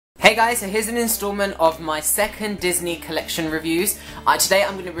Hey guys, so here's an installment of my second Disney collection reviews. Today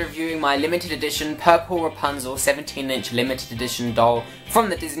I'm going to be reviewing my limited edition Purple Rapunzel 17-inch limited edition doll from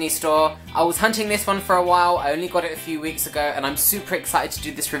the Disney store. I was hunting this one for a while, I only got it a few weeks ago and I'm super excited to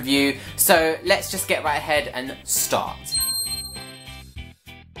do this review, so let's just get right ahead and start.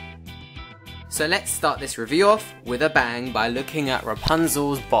 So let's start this review off with a bang by looking at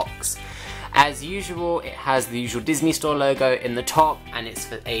Rapunzel's box. As usual, it has the usual Disney Store logo in the top and it's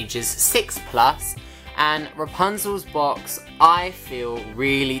for ages 6+, and Rapunzel's box I feel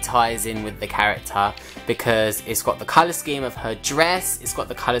really ties in with the character because it's got the colour scheme of her dress, it's got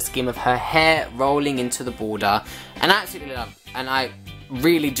the colour scheme of her hair rolling into the border, and I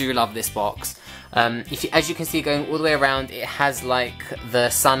really do love this box. As you can see, going all the way around, it has like the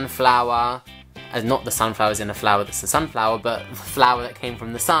sunflower, not the sunflowers in a flower that's a sunflower, but the flower that came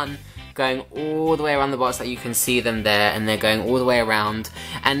from the sun, going all the way around the box, that you can see them there, and they're going all the way around,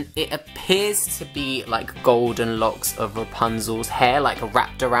 and it appears to be like golden locks of Rapunzel's hair, like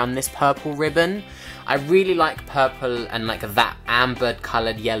wrapped around this purple ribbon. I really like purple and like that amber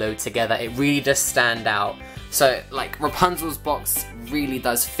coloured yellow together, it really does stand out. So like Rapunzel's box really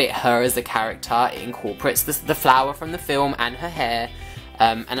does fit her as a character. It incorporates the flower from the film and her hair,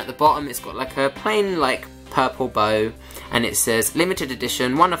 and at the bottom it's got like a plain like purple bow, and it says limited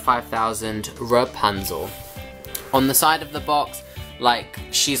edition 1 of 5,000 Rapunzel. On the side of the box, like,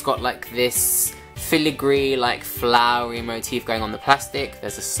 she's got like this filigree like flowery motif going on the plastic.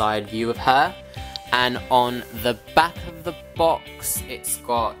 There's a side view of her, and on the back of the box it's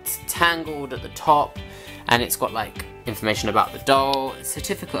got Tangled at the top, and it's got like information about the doll,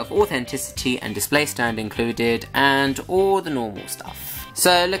 certificate of authenticity and display stand included, and all the normal stuff.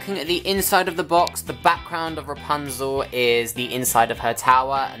 So looking at the inside of the box, the background of Rapunzel is the inside of her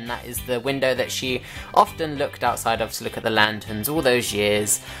tower, and that is the window that she often looked outside of to look at the lanterns all those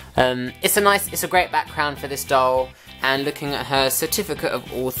years. It's a great background for this doll, and looking at her certificate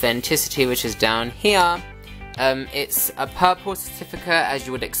of authenticity, which is down here, it's a purple certificate as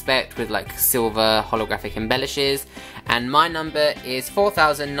you would expect, with like silver holographic embellishes, and my number is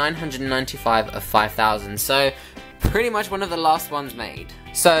 4,995 of 5,000, so pretty much one of the last ones made.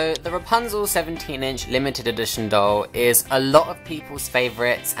 So the Rapunzel 17-inch limited edition doll is a lot of people's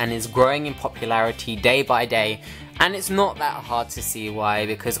favourites and is growing in popularity day by day, and it's not that hard to see why,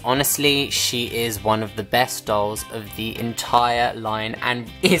 because honestly she is one of the best dolls of the entire line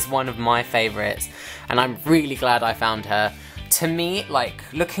and is one of my favourites, and I'm really glad I found her. To me, like,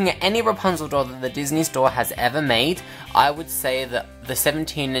 looking at any Rapunzel doll that the Disney Store has ever made, I would say that the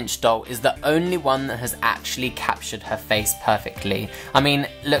 17-inch doll is the only one that has actually captured her face perfectly. I mean,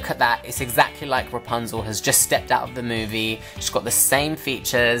 look at that, it's exactly like Rapunzel has just stepped out of the movie. She's got the same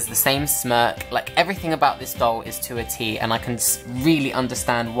features, the same smirk, like everything about this doll is to a T, and I can really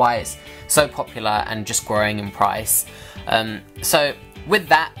understand why it's so popular and just growing in price. So with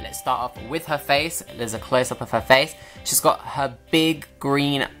that, let's start off with her face. There's a close-up of her face. She's got her big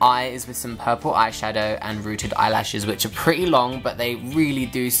green eyes with some purple eyeshadow and rooted eyelashes, which are pretty long, but they really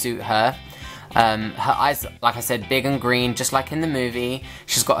do suit her. Her eyes, like I said, big and green, just like in the movie.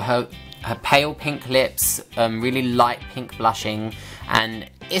 She's got her pale pink lips, really light pink blushing, and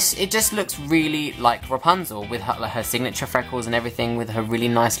it just looks really like Rapunzel with her signature freckles and everything, with her really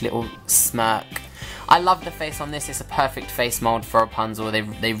nice little smirk. I love the face on this. It's a perfect face mold for Rapunzel.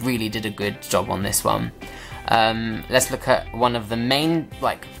 They really did a good job on this one. Let's look at one of the main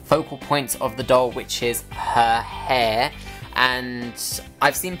like focal points of the doll, which is her hair, and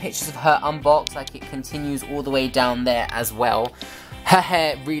I've seen pictures of her unboxed, like it continues all the way down there as well. Her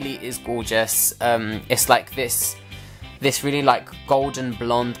hair really is gorgeous. It's like this really like golden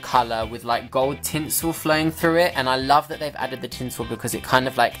blonde colour with like gold tinsel flowing through it, and I love that they've added the tinsel because it kind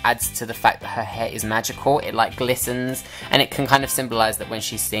of like adds to the fact that her hair is magical. It like glistens, and it can kind of symbolise that when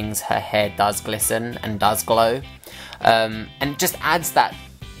she sings her hair does glisten and does glow, and it just adds that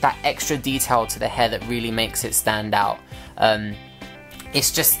extra detail to the hair that really makes it stand out.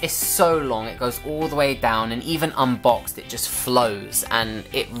 It's so long, it goes all the way down, and even unboxed it just flows, and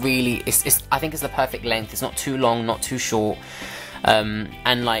it really I think it's the perfect length. It's not too long, not too short,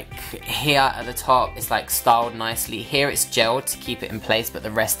 and like here at the top it's like styled nicely. Here it's gelled to keep it in place, but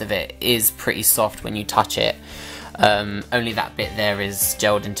the rest of it is pretty soft when you touch it. Only that bit there is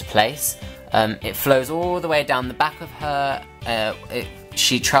gelled into place. It flows all the way down the back of her.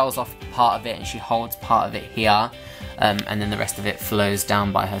 She trails off part of it and she holds part of it here. And then the rest of it flows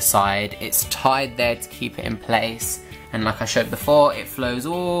down by her side. It's tied there to keep it in place, and like I showed before, it flows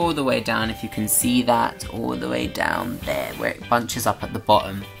all the way down, if you can see that, all the way down there where it bunches up at the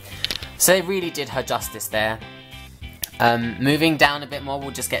bottom. So they really did her justice there. Moving down a bit more,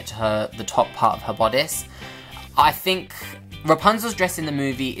 we'll just get to the top part of her bodice. I think Rapunzel's dress in the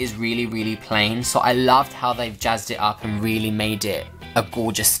movie is really, really plain, so I loved how they've jazzed it up and really made it a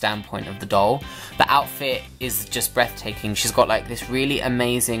gorgeous standpoint of the doll. The outfit is just breathtaking. She's got like this really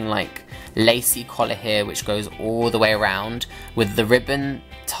amazing like lacy collar here which goes all the way around with the ribbon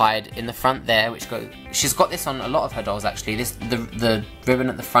tied in the front there, which goes, she's got this on a lot of her dolls actually. The ribbon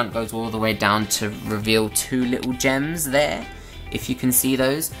at the front goes all the way down to reveal 2 little gems there, if you can see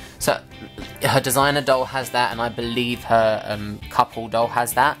those. So her designer doll has that, and I believe her couple doll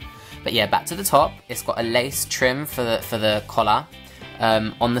has that. But yeah, back to the top, it's got a lace trim for the collar.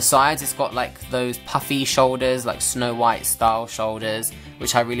 On the sides, it's got like those puffy shoulders, like Snow White style shoulders,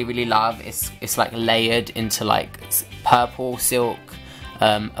 which I really, really love. It's like layered into like purple silk,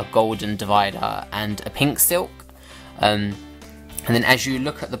 a golden divider, and a pink silk. And then as you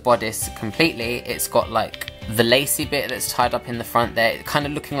look at the bodice completely, it's got like the lacy bit that's tied up in the front there, kind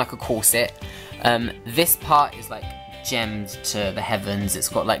of looking like a corset. This part is like gemmed to the heavens. It's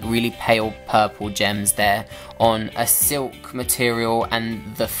got like really pale purple gems there on a silk material,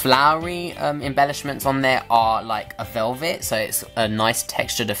 and the flowery embellishments on there are like a velvet, so it's a nice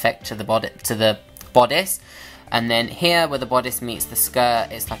textured effect to the bodice. And then here where the bodice meets the skirt,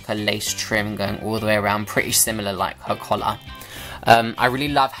 it's like a lace trim going all the way around, pretty similar like her collar. I really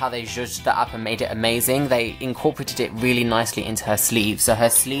love how they zhuzhed that up and made it amazing. They incorporated it really nicely into her sleeves. So her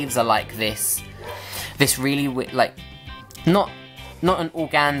sleeves are like this really like not an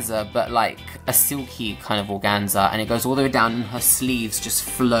organza, but like a silky kind of organza, and it goes all the way down, and her sleeves just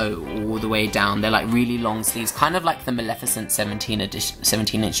flow all the way down. They're like really long sleeves, kind of like the Maleficent 17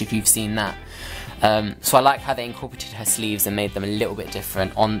 inch if you've seen that. So I like how they incorporated her sleeves and made them a little bit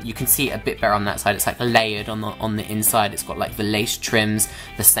different. You can see it a bit better on that side. It's like layered on the inside. It's got like the lace trims,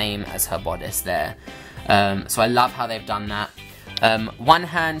 the same as her bodice there. So I love how they've done that. One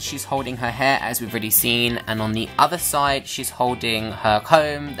hand she's holding her hair, as we've already seen, and on the other side she's holding her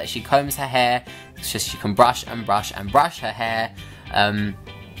comb that she combs her hair, so she can brush and brush and brush her hair.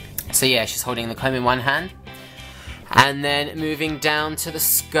 So yeah, she's holding the comb in one hand. And then moving down to the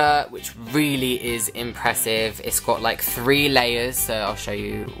skirt, which really is impressive. It's got like 3 layers, so I'll show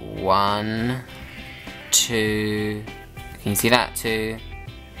you 1, 2, can you see that? 2,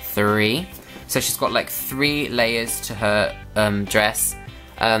 3. So she's got like 3 layers to her dress.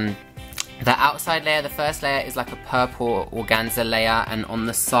 The outside layer, the first layer, is like a purple organza layer, and on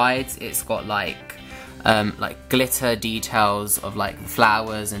the sides it's got like glitter details of like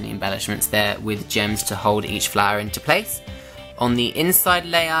flowers and embellishments there with gems to hold each flower into place. On the inside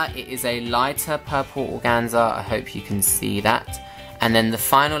layer, it is a lighter purple organza. I hope you can see that. And then the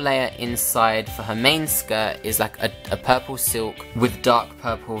final layer inside for her main skirt is like a purple silk with dark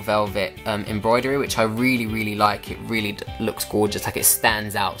purple velvet embroidery, which I really, really like. It really looks gorgeous, like it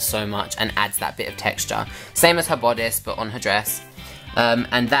stands out so much and adds that bit of texture. Same as her bodice, but on her dress.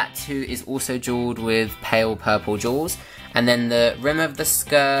 And that too is also jeweled with pale purple jewels. And then the rim of the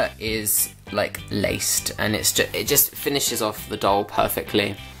skirt is like laced, and it just finishes off the doll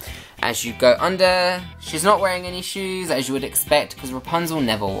perfectly. As you go under, she's not wearing any shoes, as you would expect, because Rapunzel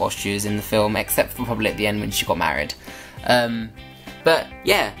never wore shoes in the film, except for probably at the end when she got married. But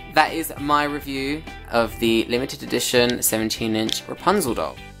yeah, that is my review of the limited edition 17-inch Rapunzel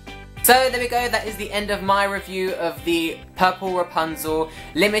doll. So there we go, that is the end of my review of the Purple Rapunzel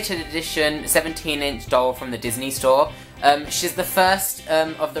limited edition 17-inch doll from the Disney store. She's the first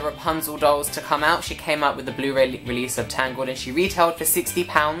of the Rapunzel dolls to come out. She came out with the Blu-ray release of Tangled, and she retailed for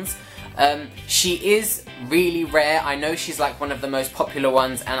 £60. She is really rare. I know she's like one of the most popular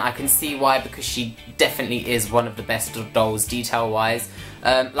ones, and I can see why, because she definitely is one of the best dolls detail-wise.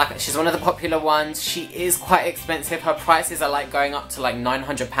 Like, she's one of the popular ones. She is quite expensive. Her prices are like going up to like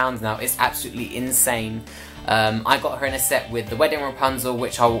 £900 now. It's absolutely insane. I got her in a set with the Wedding Rapunzel,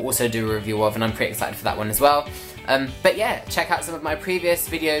 which I will also do a review of, and I'm pretty excited for that one as well. But yeah, check out some of my previous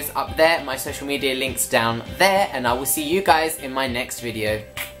videos up there, my social media links down there, and I will see you guys in my next video.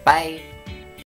 Bye!